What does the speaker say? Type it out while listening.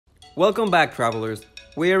Welcome back, travelers.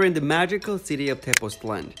 We are in the magical city of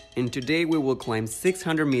Tepoztlan, and today we will climb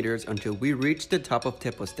 600 meters until we reach the top of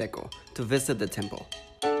Tepoztlan to visit the temple.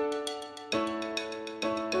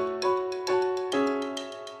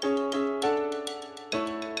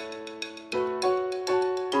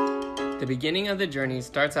 The beginning of the journey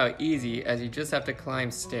starts out easy as you just have to climb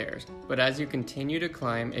stairs, but as you continue to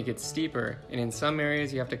climb, it gets steeper, and in some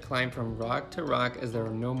areas you have to climb from rock to rock as there are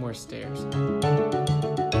no more stairs.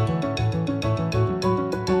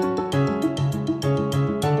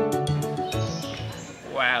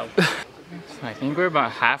 Wow. So I think we're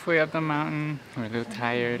about halfway up the mountain. We're a little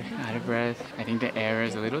tired, out of breath. I think the air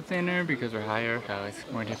is a little thinner because we're higher, so it's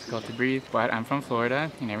more difficult to breathe. But I'm from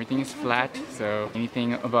Florida and everything is flat, so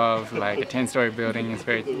anything above like a 10-story building is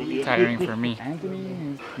very tiring for me.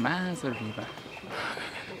 Anthony is más arriba.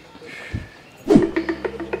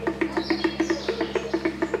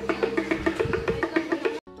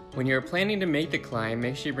 When you're planning to make the climb,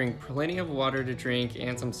 make sure you bring plenty of water to drink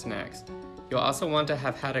and some snacks. You'll also want to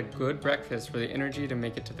have had a good breakfast for the energy to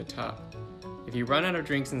make it to the top. If you run out of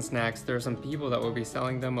drinks and snacks, there are some people that will be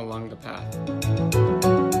selling them along the path.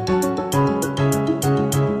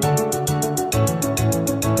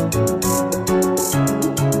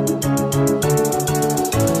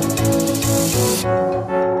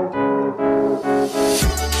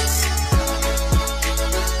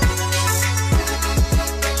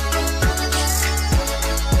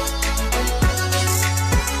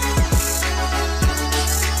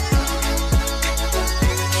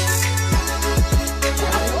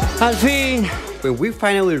 Al fin! When we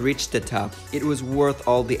finally reached the top, it was worth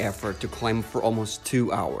all the effort to climb for almost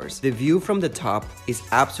 2 hours. The view from the top is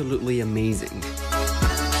absolutely amazing.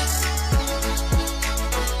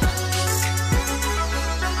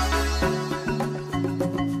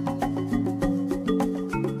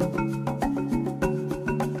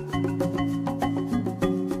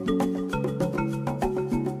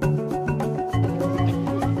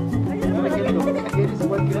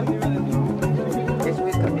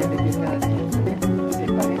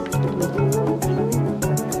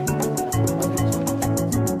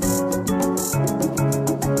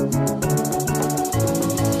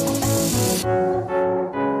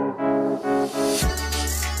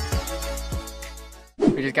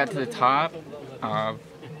 We just got to the top of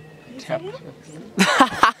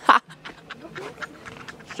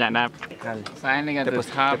Shut up. Finally got to the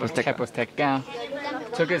top of Tepoztlan.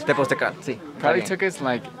 Probably took us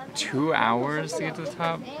like 2 hours to get to the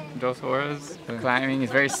top. 2 horas. The climbing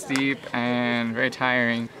is very steep and very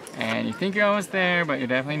tiring. And you think you're almost there, but you're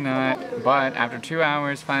definitely not. But after 2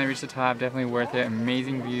 hours, finally reached the top. Definitely worth it.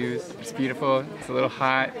 Amazing views. It's beautiful. It's a little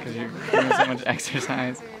hot because you're doing so much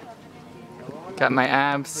exercise. Got my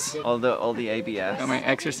abs. All the ABS. Got my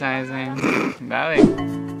exercising. Dale.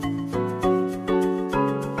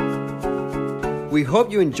 We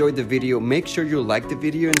hope you enjoyed the video. Make sure you like the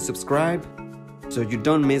video and subscribe so you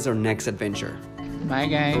don't miss our next adventure. Bye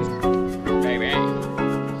guys.